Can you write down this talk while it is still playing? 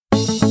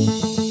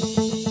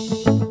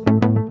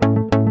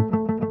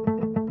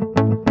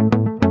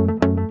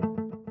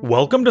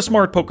Welcome to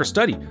Smart Poker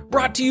Study,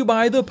 brought to you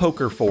by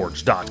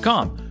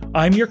thepokerforge.com.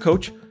 I'm your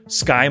coach,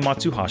 Sky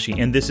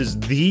Matsuhashi, and this is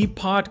the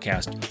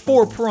podcast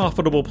for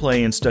profitable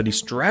play and study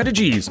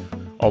strategies.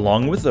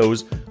 Along with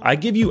those, I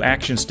give you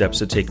action steps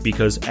to take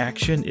because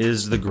action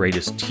is the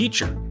greatest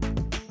teacher.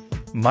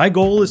 My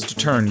goal is to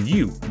turn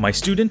you, my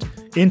student,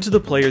 into the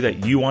player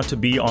that you want to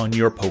be on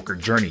your poker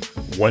journey,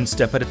 one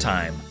step at a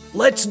time.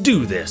 Let's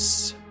do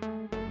this!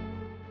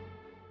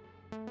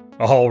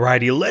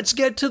 Alrighty, let's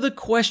get to the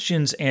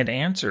questions and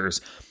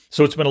answers.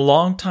 So it's been a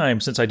long time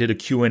since I did a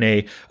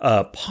Q&A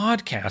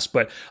podcast,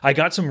 but I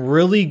got some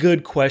really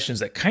good questions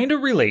that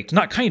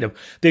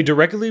they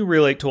directly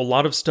relate to a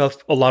lot of stuff,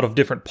 a lot of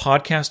different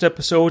podcast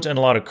episodes, and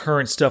a lot of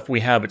current stuff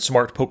we have at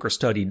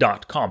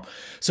smartpokerstudy.com.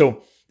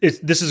 So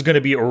this is going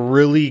to be a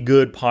really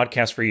good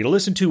podcast for you to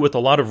listen to with a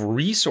lot of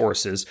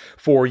resources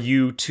for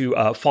you to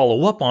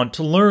follow up on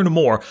to learn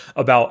more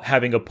about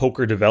having a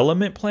poker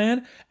development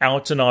plan,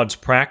 outs and odds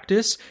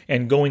practice,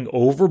 and going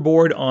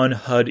overboard on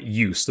HUD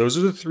use. Those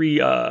are the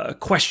three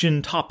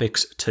question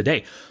topics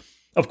today.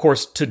 Of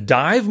course, to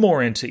dive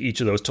more into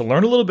each of those, to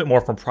learn a little bit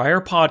more from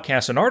prior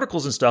podcasts and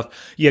articles and stuff,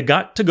 you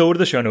got to go to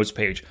the show notes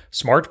page,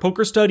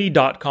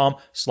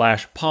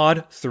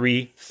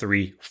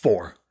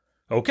 smartpokerstudy.com/pod334.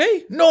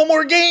 Okay, no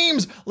more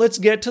games! Let's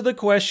get to the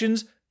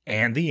questions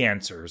and the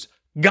answers.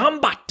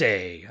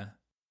 Gambate!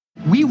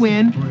 We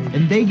win,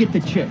 and they get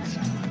the chicks.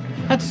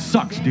 That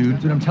sucks,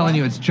 dude. But I'm telling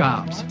you, it's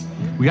jobs.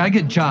 We gotta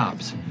get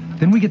jobs.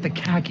 Then we get the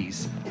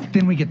khakis.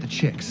 Then we get the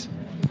chicks.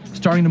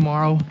 Starting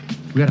tomorrow,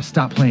 we gotta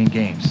stop playing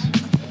games.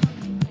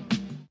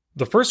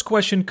 The first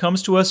question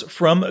comes to us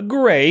from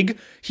Greg.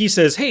 He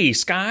says, "Hey,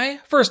 Sky.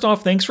 First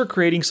off, thanks for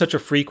creating such a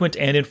frequent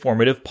and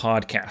informative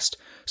podcast.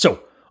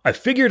 So, I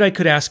figured I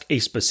could ask a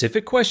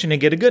specific question and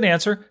get a good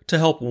answer to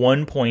help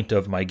one point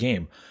of my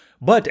game.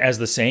 But as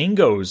the saying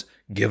goes,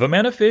 give a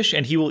man a fish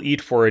and he will eat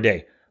for a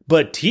day.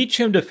 But teach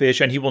him to fish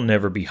and he will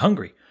never be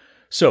hungry.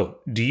 So,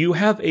 do you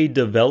have a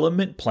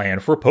development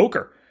plan for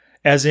poker?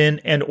 As in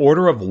an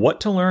order of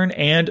what to learn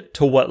and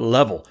to what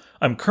level?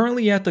 I'm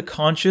currently at the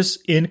conscious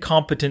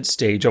incompetent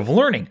stage of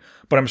learning,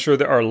 but I'm sure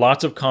there are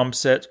lots of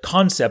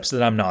concepts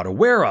that I'm not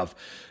aware of."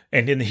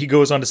 And then he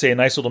goes on to say a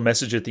nice little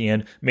message at the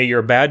end. "May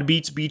your bad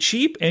beats be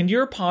cheap and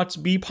your pots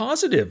be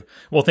positive."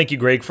 Well, thank you,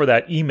 Greg, for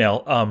that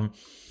email.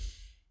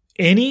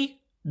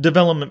 Any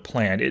development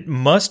plan, it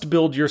must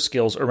build your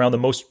skills around the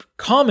most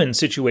common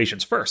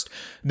situations first.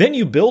 Then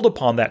you build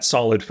upon that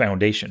solid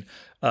foundation.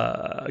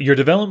 Your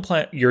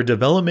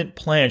development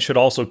plan should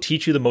also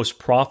teach you the most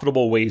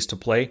profitable ways to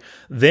play,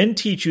 then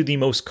teach you the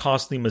most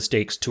costly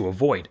mistakes to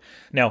avoid.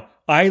 Now,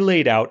 I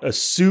laid out a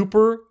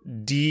super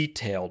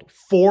detailed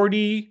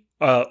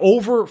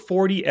over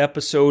 40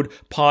 episode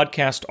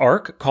podcast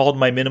arc called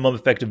my Minimum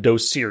Effective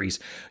Dose series.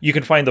 You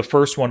can find the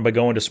first one by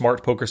going to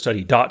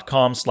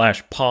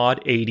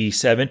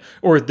smartpokerstudy.com/pod87,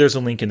 or there's a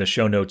link in the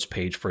show notes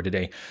page for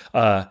today.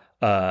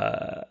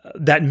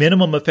 That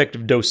Minimum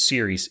Effective Dose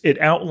series,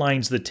 it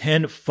outlines the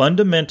 10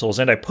 fundamentals,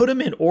 and I put them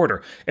in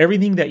order.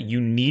 Everything that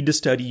you need to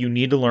study, you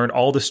need to learn,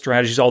 all the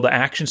strategies, all the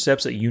action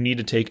steps that you need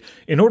to take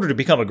in order to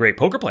become a great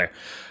poker player.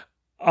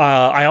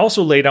 I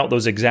also laid out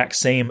those exact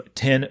same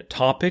 10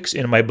 topics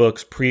in my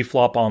books,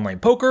 Pre-Flop Online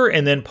Poker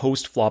and then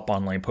Post-Flop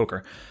Online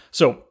Poker.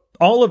 So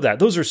all of that,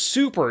 those are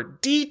super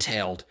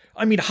detailed,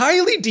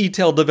 highly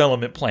detailed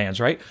development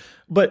plans, right?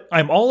 But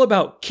I'm all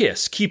about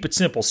KISS, keep it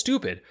simple,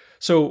 stupid.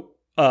 So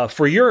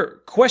for your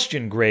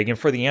question, Greg, and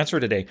for the answer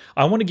today,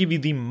 I want to give you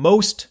the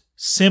most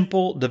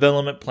simple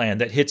development plan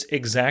that hits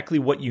exactly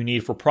what you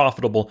need for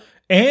profitable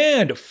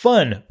and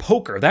fun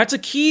poker. That's a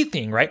key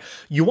thing, right?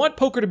 You want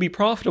poker to be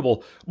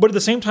profitable, but at the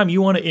same time,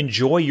 you want to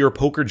enjoy your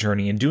poker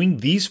journey. And doing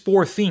these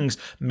 4 things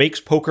makes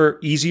poker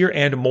easier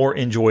and more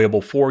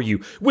enjoyable for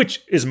you,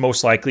 which is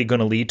most likely going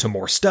to lead to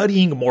more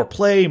studying, more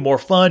play, more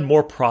fun,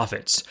 more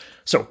profits.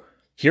 So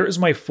here is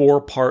my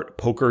 4-part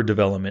poker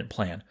development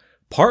plan.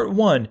 Part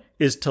 1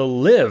 is to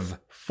live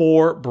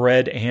for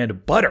bread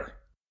and butter.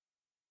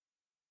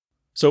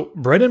 So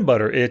bread and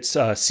butter, it's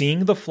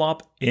seeing the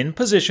flop in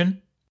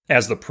position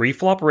as the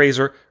pre-flop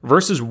raiser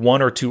versus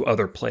 1 or 2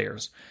 other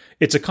players.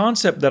 It's a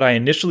concept that I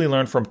initially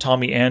learned from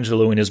Tommy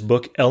Angelo in his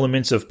book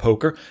Elements of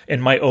Poker,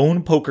 and my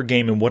own poker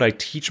game and what I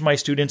teach my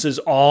students is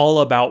all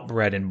about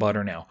bread and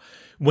butter now.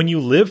 When you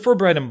live for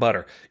bread and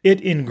butter,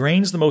 it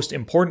ingrains the most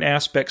important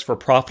aspects for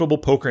profitable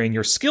poker in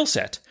your skill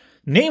set.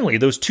 Namely,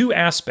 those 2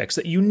 aspects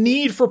that you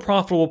need for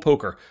profitable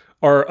poker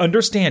are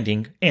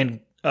understanding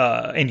and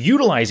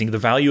utilizing the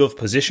value of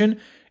position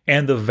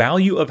and the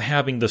value of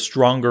having the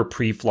stronger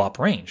pre-flop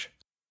range.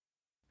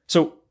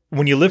 So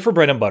when you live for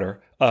bread and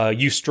butter,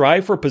 you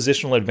strive for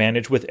positional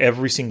advantage with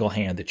every single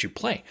hand that you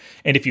play.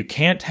 And if you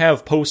can't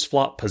have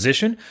post-flop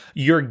position,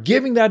 you're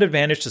giving that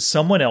advantage to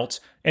someone else,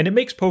 and it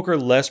makes poker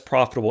less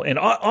profitable and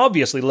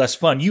obviously less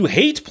fun. You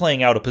hate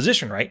playing out of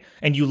position, right?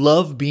 And you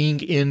love being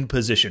in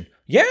position.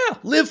 Yeah,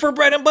 live for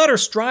bread and butter.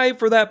 Strive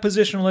for that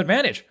positional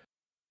advantage.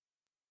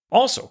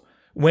 Also,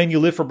 when you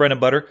live for bread and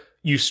butter,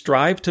 you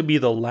strive to be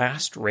the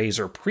last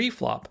raiser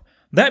pre-flop.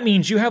 That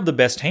means you have the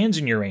best hands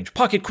in your range.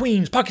 Pocket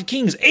queens, pocket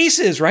kings,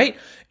 aces, right?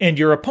 And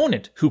your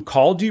opponent who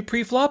called you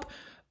pre-flop,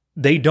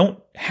 they don't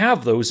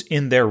have those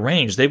in their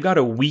range. They've got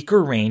a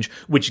weaker range,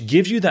 which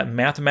gives you that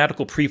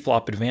mathematical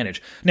pre-flop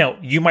advantage. Now,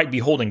 you might be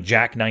holding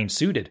Jack 9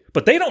 suited,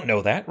 but they don't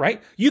know that,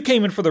 right? You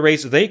came in for the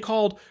raise they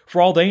called.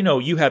 For all they know,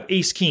 you have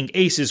ace, king,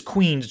 aces,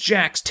 queens,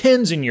 jacks,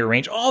 10s in your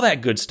range, all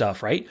that good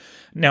stuff, right?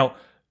 Now,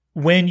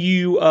 when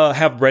you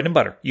have bread and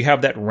butter, you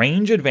have that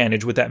range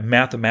advantage with that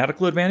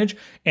mathematical advantage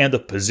and the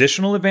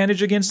positional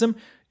advantage against them.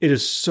 It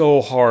is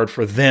so hard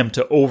for them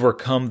to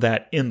overcome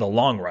that in the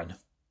long run.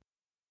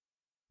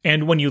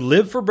 And when you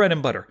live for bread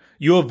and butter,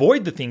 you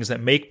avoid the things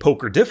that make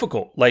poker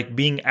difficult, like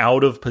being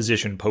out of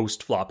position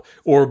post-flop,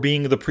 or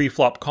being the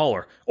pre-flop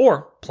caller,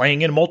 or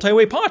playing in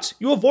multi-way pots.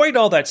 You avoid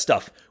all that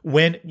stuff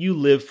when you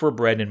live for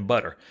bread and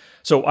butter.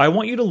 So I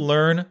want you to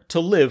learn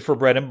to live for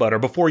bread and butter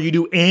before you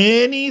do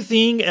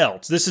anything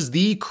else. This is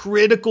the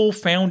critical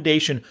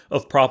foundation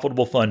of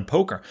profitable fun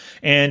poker.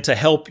 And to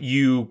help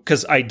you,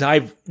 because I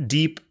dive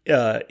deep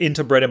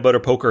into bread and butter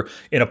poker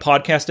in a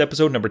podcast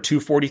episode, number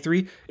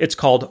 243. It's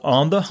called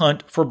On the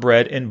Hunt for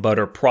Bread and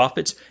Butter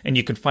Profits. And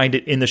you can find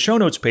it in the show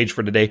notes page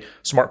for today,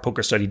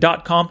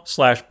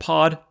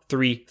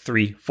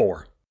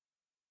 smartpokerstudy.com/pod334.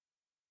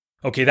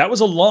 Okay, that was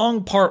a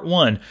long part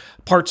 1.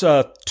 Parts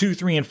 2,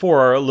 3, and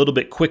 4 are a little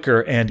bit quicker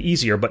and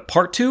easier, but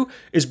part 2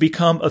 is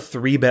become a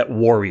 3-bet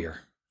warrior.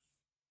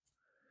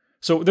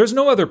 So there's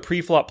no other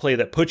pre-flop play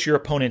that puts your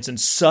opponents in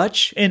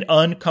such an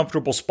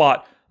uncomfortable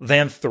spot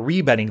than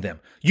 3-betting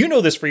them. You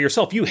know this for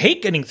yourself. You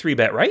hate getting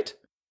 3-bet, right?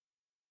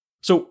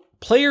 So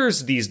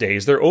players these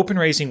days, they're open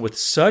raising with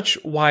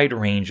such wide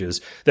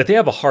ranges that they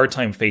have a hard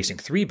time facing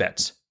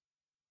 3-bets.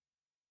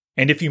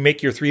 And if you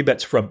make your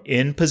 3-bets from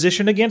in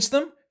position against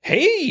them,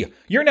 hey,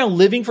 you're now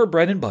living for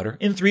bread and butter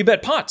in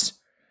 3-bet pots.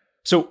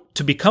 So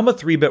to become a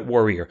 3-bet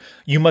warrior,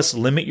 you must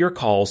limit your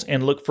calls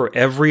and look for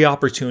every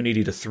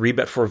opportunity to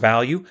 3-bet for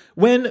value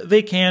when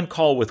they can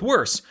call with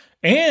worse,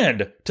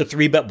 and to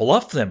 3-bet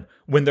bluff them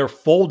when they're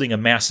folding a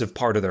massive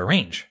part of their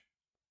range.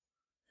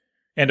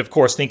 And of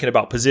course, thinking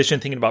about position,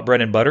 thinking about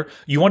bread and butter,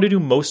 you want to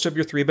do most of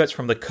your 3-bets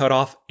from the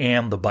cutoff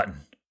and the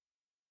button.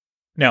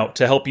 Now,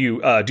 to help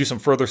you do some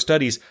further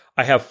studies,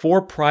 I have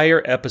 4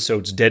 prior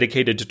episodes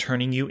dedicated to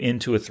turning you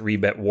into a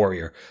 3-bet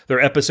warrior. They're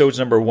episodes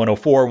number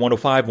 104,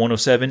 105,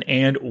 107,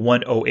 and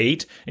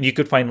 108, and you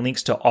could find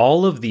links to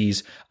all of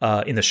these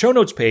in the show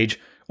notes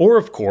page, or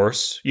of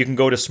course, you can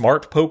go to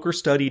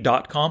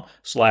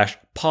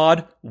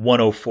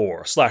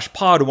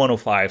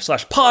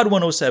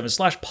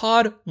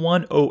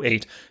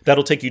smartpokerstudy.com/pod104/pod105/pod107/pod108.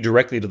 That'll take you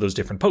directly to those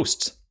different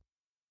posts.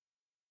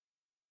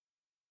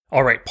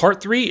 All right,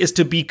 part 3 is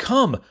to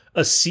become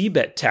a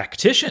C-bet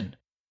tactician.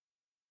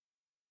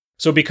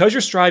 So because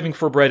you're striving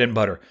for bread and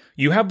butter,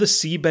 you have the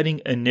C-betting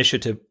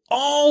initiative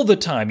all the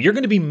time. You're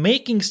going to be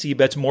making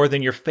C-bets more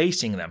than you're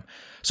facing them.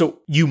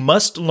 So you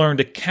must learn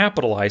to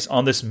capitalize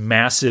on this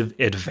massive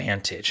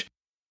advantage.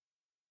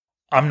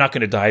 I'm not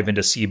going to dive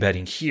into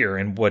C-betting here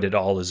and what it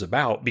all is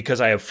about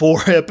because I have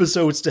 4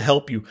 episodes to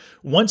help you.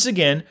 Once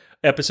again,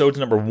 episodes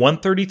number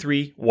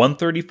 133,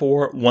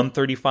 134,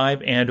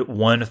 135, and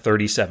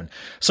 137.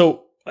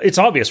 So it's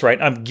obvious,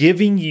 right? I'm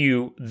giving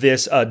you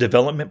this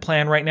development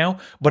plan right now,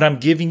 but I'm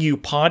giving you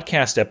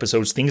podcast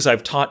episodes, things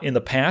I've taught in the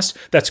past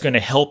that's going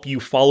to help you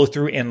follow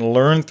through and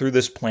learn through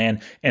this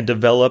plan and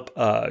develop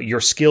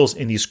your skills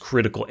in these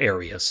critical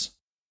areas.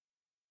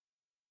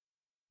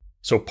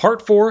 So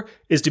part 4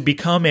 is to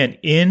become an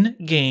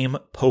in-game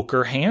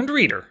poker hand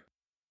reader.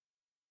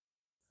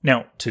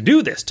 Now, to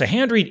do this, to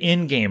hand read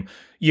in-game,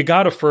 you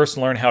got to first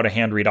learn how to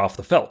hand read off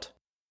the felt.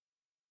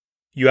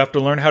 You have to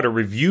learn how to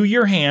review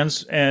your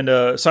hands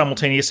and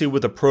simultaneously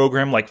with a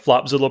program like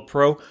Flopzilla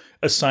Pro,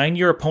 assign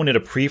your opponent a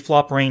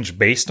pre-flop range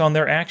based on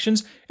their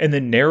actions and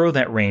then narrow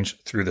that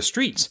range through the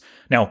streets.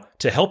 Now,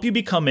 to help you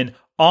become an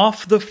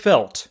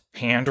off-the-felt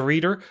hand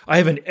reader, I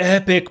have an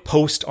epic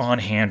post on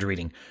hand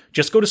reading.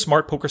 Just go to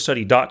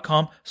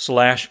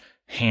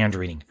smartpokerstudy.com/hand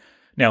reading.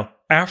 Now,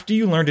 after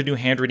you learn to do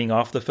hand reading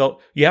off the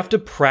felt, you have to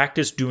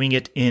practice doing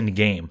it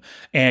in-game.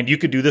 And you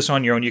could do this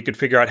on your own. You could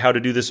figure out how to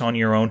do this on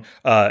your own.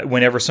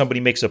 Whenever somebody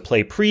makes a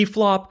play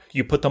pre-flop,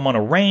 you put them on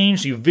a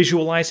range, you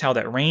visualize how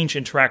that range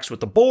interacts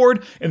with the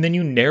board, and then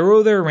you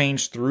narrow their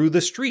range through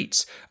the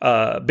streets.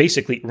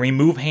 Basically,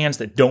 remove hands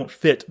that don't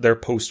fit their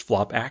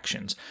post-flop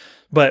actions.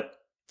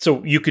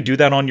 So you could do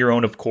that on your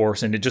own, of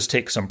course, and it just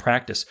takes some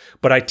practice.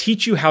 But I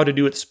teach you how to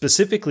do it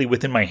specifically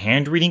within my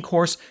hand reading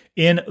course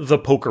in the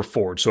Poker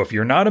Forge. So if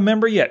you're not a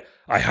member yet,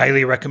 I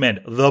highly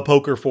recommend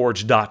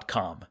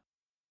thepokerforge.com.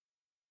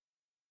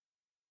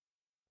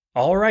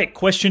 All right,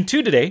 question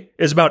 2 today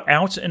is about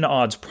outs and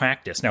odds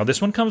practice. Now,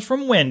 this one comes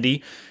from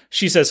Wendy.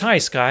 She says, "Hi,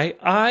 Sky.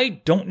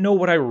 I don't know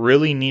what I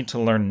really need to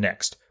learn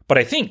next, but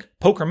I think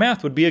poker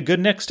math would be a good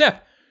next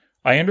step.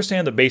 I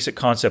understand the basic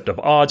concept of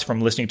odds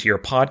from listening to your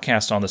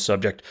podcast on the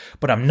subject,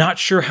 but I'm not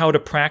sure how to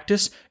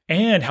practice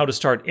and how to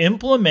start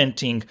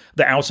implementing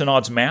the outs and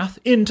odds math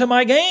into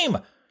my game."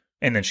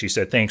 And then she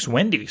said, "Thanks,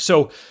 Wendy."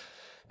 So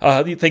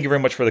thank you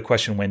very much for the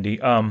question, Wendy.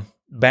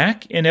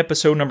 back in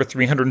episode number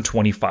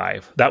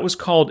 325. That was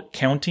called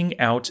Counting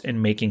Out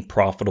and Making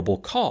Profitable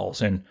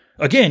Calls. And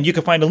again, you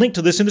can find a link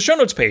to this in the show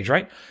notes page,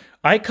 right?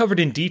 I covered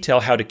in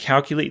detail how to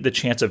calculate the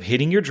chance of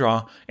hitting your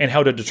draw and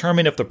how to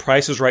determine if the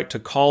price is right to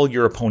call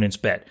your opponent's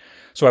bet.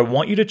 So I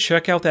want you to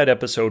check out that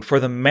episode for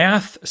the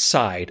math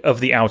side of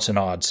the outs and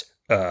odds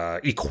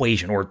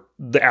equation, or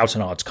the outs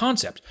and odds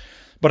concept.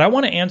 But I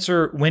want to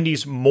answer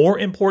Wendy's more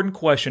important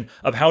question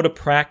of how to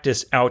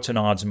practice outs and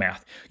odds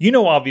math. You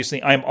know,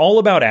 obviously, I'm all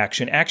about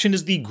action. Action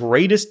is the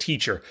greatest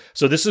teacher.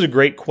 So this is a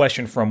great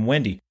question from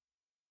Wendy.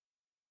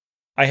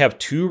 I have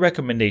 2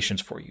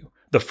 recommendations for you.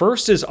 The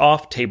first is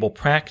off-table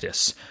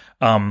practice.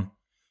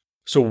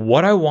 So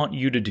what I want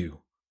you to do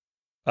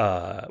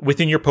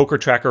within your Poker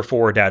Tracker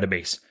 4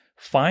 database,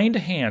 find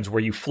hands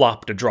where you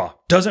flopped a draw.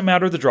 Doesn't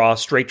matter the draw,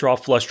 straight draw,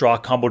 flush draw,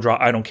 combo draw,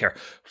 I don't care.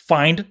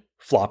 Find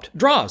flopped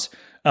draws.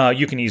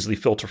 You can easily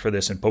filter for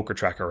this in Poker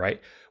Tracker,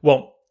 right?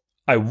 Well,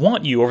 I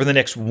want you over the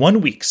next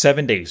 1 week,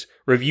 7 days,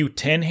 review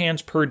 10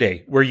 hands per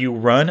day where you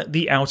run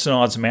the outs and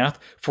odds math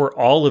for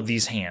all of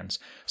these hands.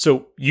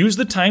 So use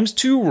the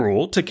 ×2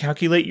 rule to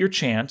calculate your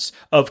chance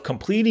of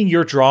completing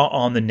your draw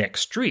on the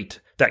next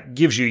street. That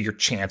gives you your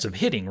chance of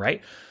hitting,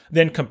 right?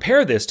 Then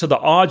compare this to the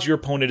odds your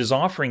opponent is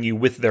offering you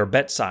with their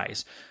bet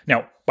size.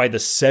 Now, by the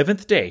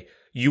 7th day,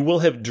 you will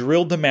have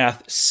drilled the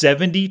math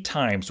 70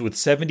 times with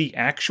 70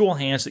 actual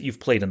hands that you've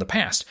played in the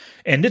past.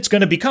 And it's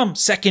going to become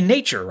second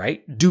nature,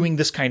 right? Doing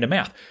this kind of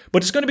math.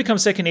 But it's going to become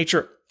second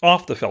nature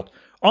off the felt.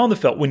 On the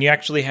felt, when you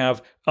actually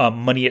have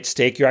money at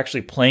stake, you're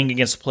actually playing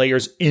against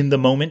players in the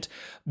moment.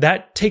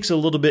 That takes a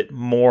little bit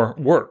more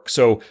work.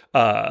 So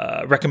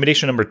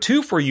recommendation number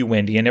 2 for you,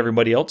 Wendy, and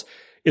everybody else,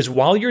 is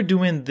while you're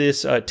doing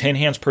this 10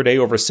 hands per day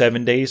over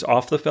 7 days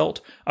off the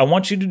felt, I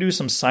want you to do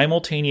some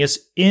simultaneous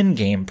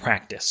in-game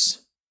practice.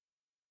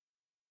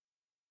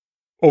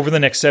 Over the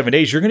next 7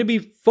 days, you're going to be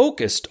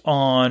focused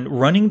on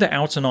running the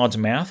outs and odds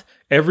math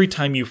every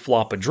time you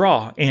flop a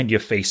draw and you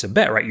face a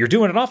bet, right? You're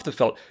doing it off the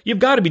felt. You've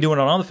got to be doing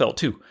it on the felt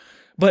too.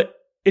 But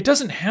it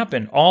doesn't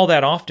happen all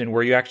that often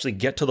where you actually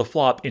get to the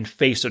flop and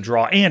face a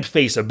draw and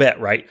face a bet,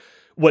 right?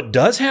 What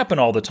does happen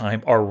all the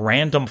time are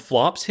random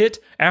flops hit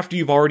after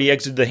you've already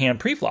exited the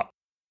hand pre-flop.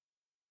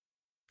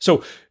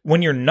 So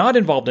when you're not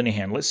involved in a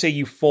hand, let's say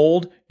you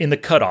fold in the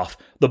cutoff,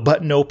 the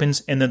button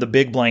opens, and then the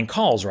big blind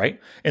calls, right?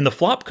 And the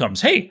flop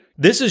comes. Hey,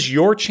 this is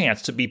your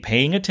chance to be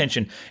paying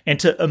attention and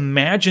to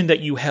imagine that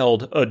you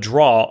held a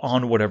draw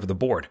on whatever the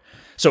board.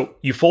 So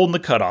you fold in the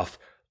cutoff,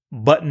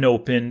 button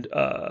opened,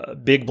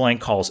 big blind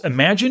calls.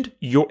 Imagine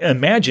you're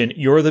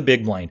the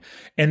big blind.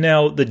 And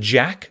now the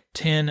Jack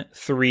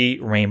 10-3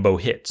 rainbow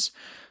hits.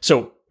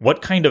 So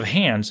what kind of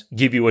hands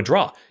give you a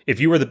draw? If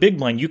you were the big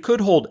blind, you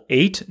could hold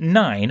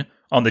 8-9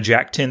 on the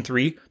Jack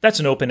 10-3, that's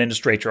an open-ended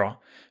straight draw.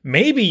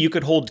 Maybe you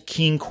could hold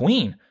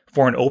King-Queen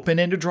for an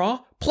open-ended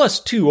draw, plus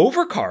 2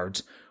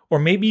 overcards. Or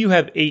maybe you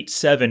have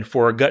 8-7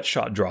 for a gut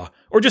shot draw,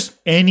 or just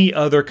any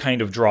other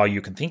kind of draw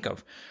you can think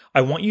of.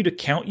 I want you to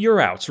count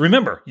your outs.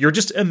 Remember, you're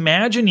just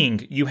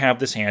imagining you have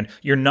this hand.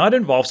 You're not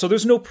involved, so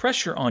there's no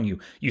pressure on you.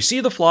 You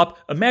see the flop,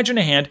 imagine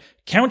a hand,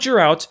 count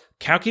your outs,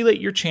 calculate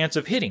your chance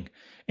of hitting.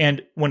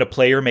 And when a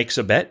player makes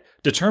a bet,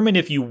 determine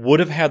if you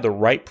would have had the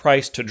right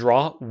price to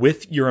draw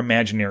with your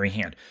imaginary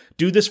hand.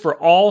 Do this for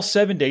all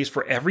 7 days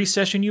for every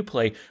session you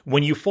play.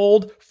 When you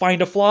fold,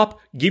 find a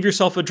flop, give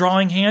yourself a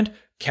drawing hand,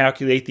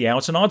 calculate the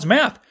outs and odds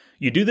math.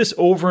 You do this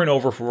over and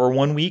over for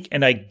 1 week,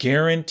 and I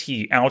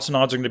guarantee outs and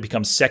odds are going to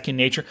become second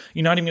nature.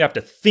 You're not even going to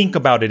have to think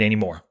about it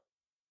anymore.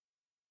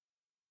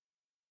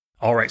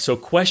 All right, so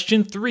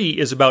question 3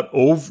 is about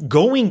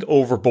going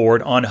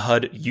overboard on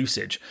HUD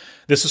usage.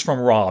 This is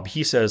from Rob.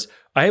 He says,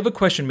 I have a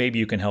question maybe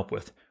you can help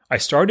with. I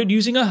started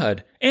using a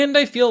HUD, and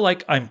I feel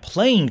like I'm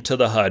playing to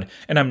the HUD,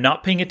 and I'm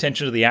not paying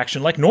attention to the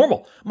action like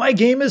normal. My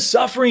game is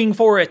suffering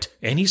for it.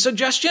 Any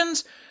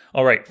suggestions?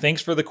 All right,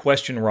 thanks for the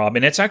question, Rob.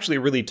 And it's actually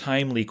a really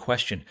timely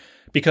question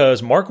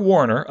because Mark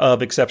Warner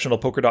of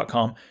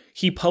ExceptionalPoker.com,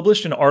 he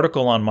published an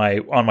article on my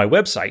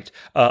website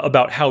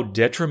about how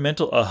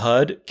detrimental a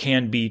HUD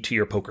can be to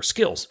your poker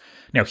skills.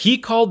 Now, he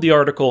called the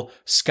article,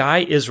 Sky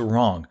is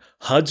Wrong.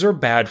 HUDs are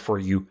bad for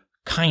you,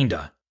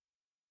 kinda.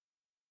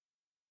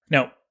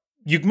 Now,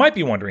 you might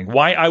be wondering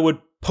why I would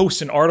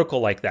post an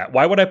article like that.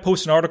 Why would I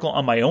post an article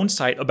on my own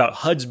site about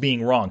HUDs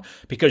being wrong?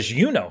 Because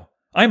you know,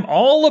 I'm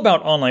all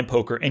about online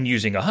poker and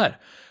using a HUD.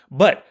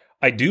 But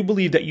I do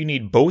believe that you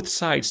need both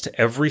sides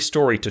to every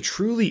story to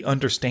truly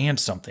understand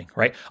something,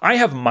 right? I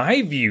have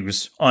my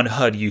views on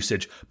HUD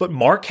usage, but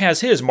Mark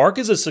has his. Mark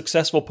is a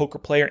successful poker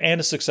player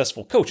and a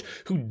successful coach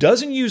who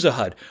doesn't use a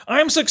HUD.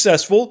 I'm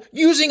successful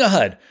using a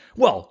HUD.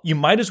 Well, you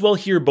might as well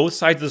hear both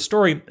sides of the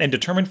story and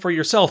determine for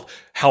yourself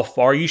how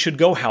far you should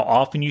go, how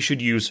often you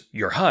should use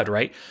your HUD,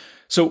 right?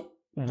 So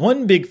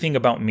one big thing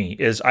about me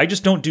is I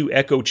just don't do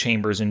echo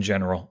chambers in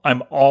general.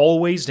 I'm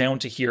always down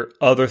to hear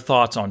other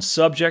thoughts on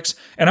subjects,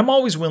 and I'm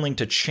always willing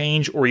to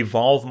change or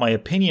evolve my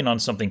opinion on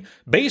something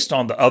based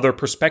on the other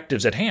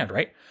perspectives at hand,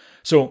 right?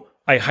 So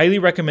I highly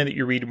recommend that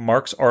you read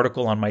Mark's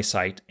article on my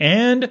site,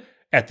 and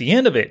At the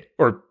end of it,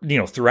 or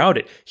throughout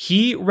it,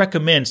 he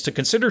recommends to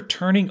consider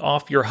turning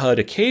off your HUD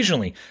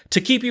occasionally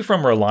to keep you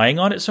from relying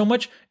on it so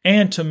much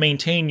and to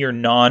maintain your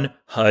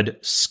non-HUD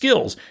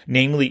skills,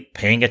 namely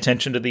paying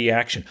attention to the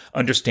action,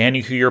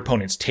 understanding who your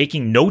opponents,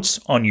 taking notes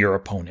on your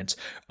opponents,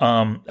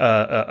 putting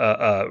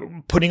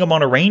them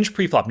on a range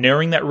preflop,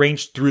 narrowing that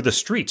range through the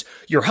streets.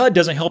 Your HUD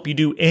doesn't help you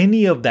do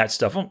any of that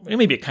stuff. Well,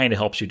 maybe it kind of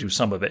helps you do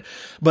some of it,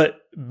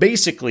 but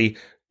basically,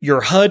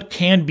 your HUD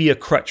can be a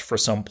crutch for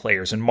some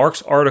players, and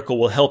Mark's article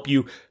will help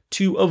you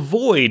to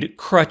avoid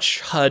crutch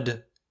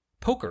HUD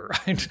poker,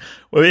 right?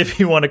 Well, if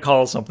you want to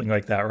call it something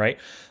like that, right?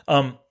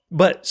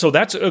 But so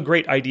that's a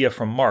great idea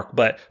from Mark.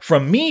 But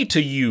from me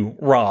to you,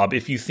 Rob,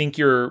 if you think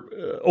you're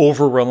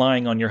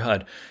over-relying on your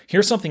HUD,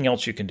 here's something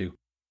else you can do.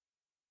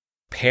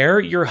 Pare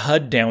your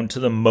HUD down to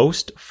the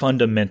most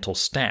fundamental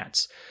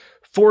stats.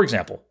 For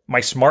example, my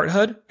Smart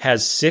HUD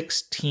has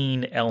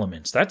 16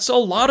 elements. That's a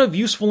lot of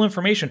useful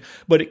information,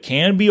 but it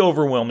can be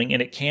overwhelming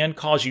and it can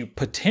cause you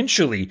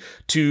potentially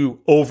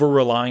to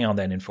over-rely on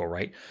that info,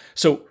 right?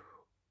 So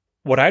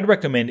what I'd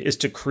recommend is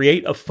to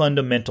create a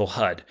fundamental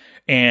HUD.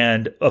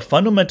 And a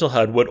fundamental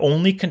HUD would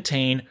only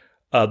contain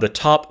the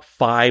top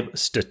 5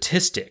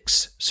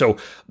 statistics. So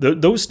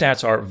those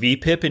stats are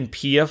VPIP and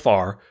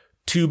PFR,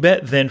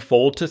 2-bet, then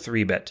fold to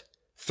 3-bet,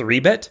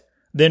 3-bet,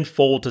 then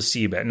fold to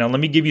C-bet. Now, let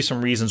me give you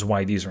some reasons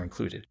why these are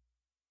included.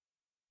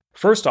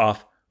 First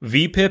off,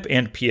 VPIP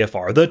and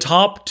PFR, the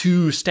top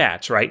 2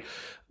 stats, right?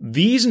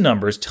 These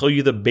numbers tell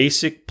you the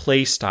basic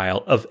play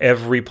style of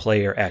every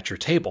player at your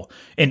table.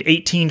 An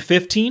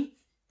 18-15,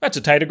 that's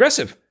a tight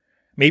aggressive.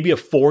 Maybe a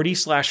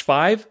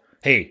 40/5,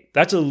 hey,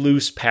 that's a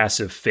loose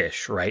passive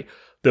fish, right?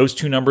 Those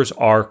 2 numbers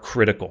are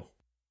critical.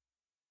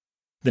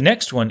 The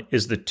next one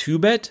is the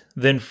 2-bet,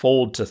 then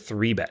fold to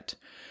 3-bet.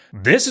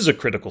 This is a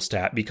critical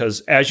stat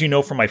because, as you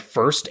know from my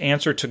first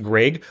answer to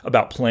Greg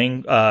about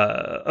playing,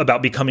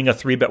 about becoming a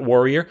 3-bet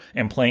warrior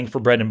and playing for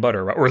bread and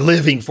butter, right? Or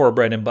living for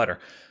bread and butter,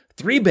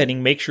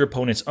 3-betting makes your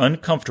opponents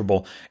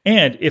uncomfortable,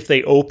 and if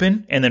they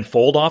open and then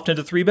fold off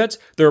into 3-bets,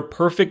 they're a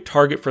perfect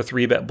target for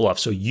 3-bet bluff.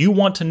 So you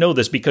want to know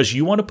this because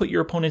you want to put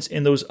your opponents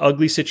in those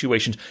ugly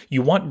situations.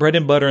 You want bread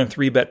and butter and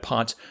 3-bet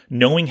pots.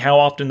 Knowing how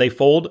often they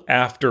fold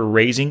after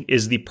raising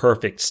is the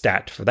perfect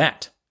stat for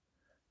that.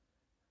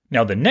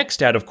 Now, the next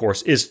stat, of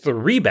course, is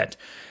 3-bet.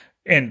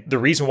 And the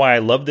reason why I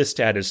love this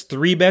stat is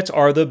 3-bets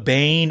are the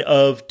bane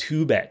of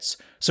 2-bets.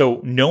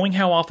 So knowing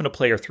how often a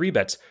player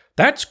 3-bets,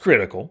 that's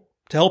critical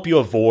to help you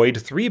avoid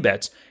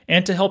 3-bets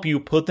and to help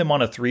you put them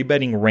on a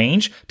 3-betting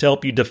range to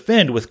help you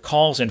defend with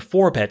calls and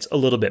 4-bets a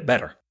little bit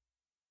better.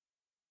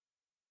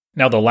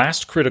 Now, the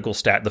last critical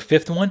stat, the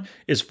 5th one,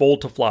 is fold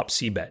to flop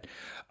C-bet.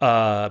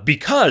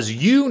 Because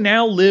you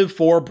now live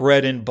for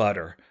bread and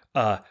butter.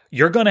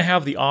 You're going to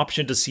have the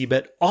option to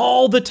C-bet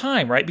all the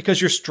time, right?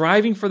 Because you're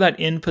striving for that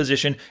in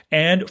position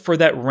and for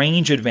that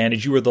range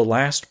advantage. You were the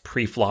last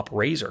pre-flop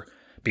raiser.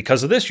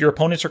 Because of this, your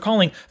opponents are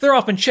calling. They're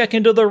often check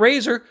into the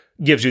raiser,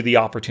 gives you the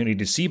opportunity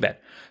to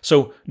C-bet.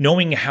 So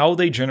knowing how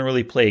they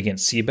generally play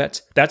against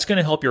C-bets, that's going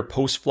to help your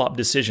post-flop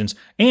decisions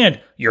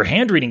and your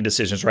hand-reading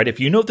decisions, right? If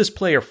you know this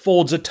player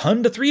folds a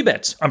ton to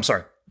 3-bets,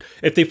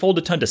 if they fold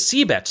a ton to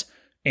C-bets,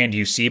 and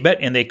you C-bet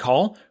and they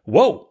call,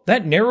 whoa,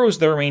 that narrows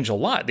their range a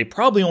lot. They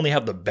probably only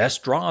have the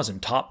best draws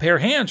and top pair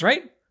hands,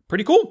 right?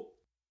 Pretty cool.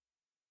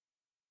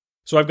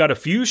 So I've got a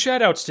few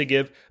shout outs to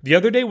give. The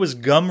other day was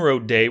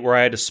Gumroad Day, where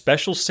I had a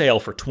special sale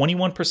for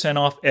 21%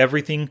 off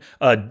everything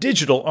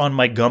digital on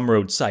my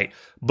Gumroad site.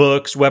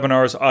 Books,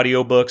 webinars,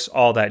 audiobooks,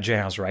 all that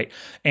jazz, right?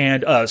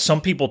 And some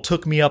people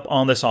took me up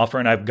on this offer,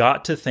 and I've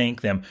got to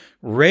thank them.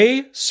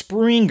 Ray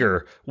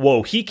Springer,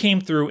 whoa, he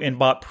came through and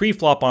bought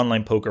pre-flop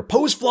online poker,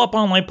 post-flop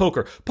online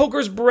poker,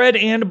 poker's bread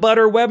and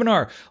butter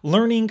webinar,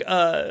 learning,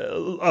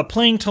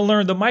 playing to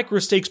learn the micro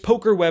stakes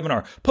poker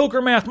webinar,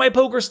 poker math, my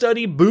poker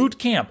study boot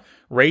camp.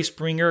 Ray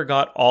Springer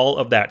got all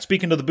of that.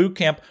 Speaking of the boot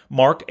camp,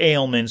 Mark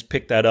Ailmans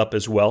picked that up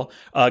as well.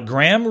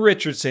 Graham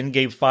Richardson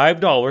gave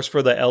 $5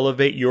 for the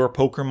Elevate Your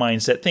Poker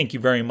Mindset. Thank you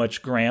very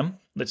much, Graham.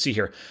 Let's see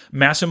here.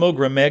 Massimo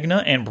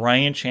Gramegna and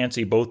Brian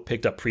Chansey both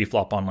picked up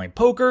pre-flop online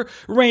poker.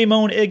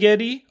 Ramon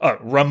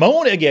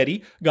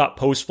Eggetti got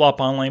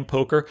post-flop online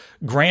poker.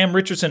 Graham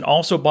Richardson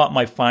also bought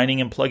my Finding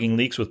and Plugging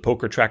Leaks with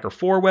Poker Tracker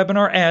 4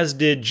 webinar, as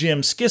did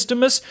Jim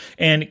Skistimus.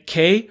 And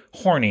Kay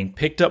Horning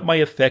picked up my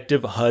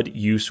Effective HUD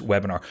Use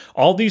webinar.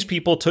 All these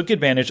people took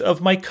advantage of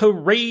my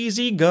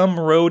crazy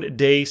Gumroad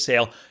Day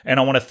sale, and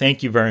I want to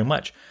thank you very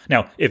much.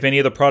 Now, if any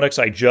of the products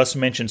I just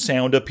mentioned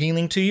sound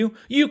appealing to you,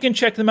 you can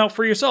check them out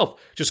for yourself.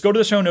 Just go to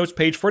the show notes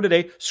page for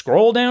today,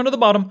 scroll down to the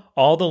bottom,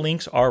 all the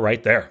links are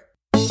right there.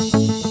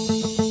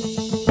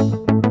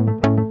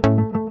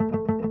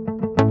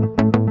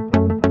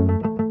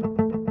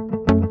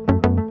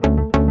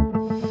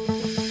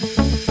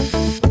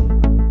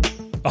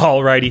 All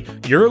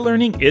Alrighty, your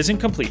learning isn't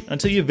complete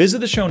until you visit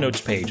the show notes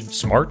page,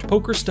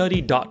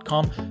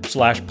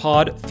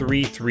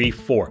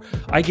 smartpokerstudy.com/pod334.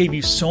 I gave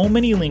you so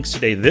many links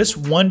today. This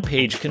one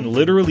page can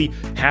literally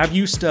have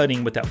you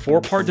studying with that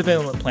 4-part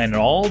development plan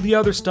and all the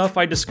other stuff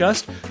I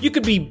discussed. You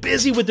could be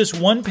busy with this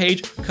one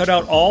page, cut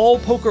out all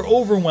poker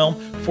overwhelm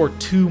for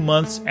 2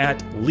 months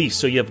at least.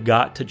 So you've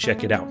got to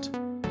check it out.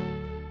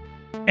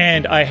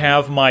 And I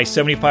have my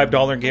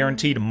 $75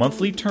 guaranteed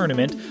monthly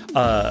tournament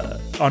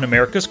on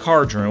America's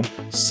Card Room,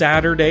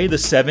 Saturday the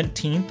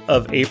 17th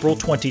of April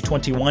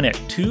 2021 at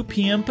 2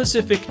 p.m.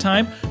 Pacific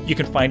time. You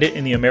can find it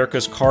in the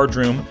America's Card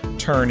Room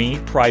Tourney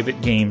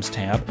Private Games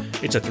tab.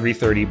 It's a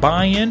 3:30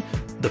 buy-in.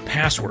 The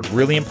password,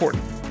 really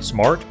important,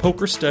 Smart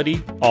Poker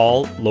Study,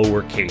 all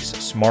lowercase,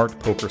 Smart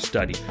Poker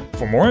Study.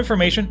 For more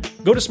information,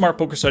 go to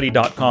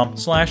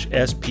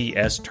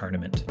smartpokerstudy.com/SPS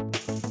tournament.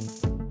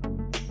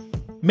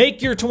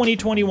 Make your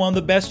 2021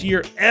 the best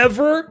year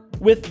ever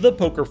with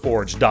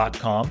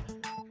thepokerforge.com.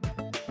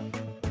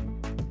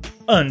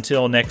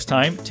 Until next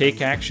time,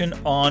 take action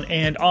on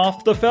and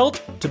off the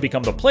felt to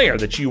become the player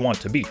that you want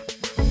to be.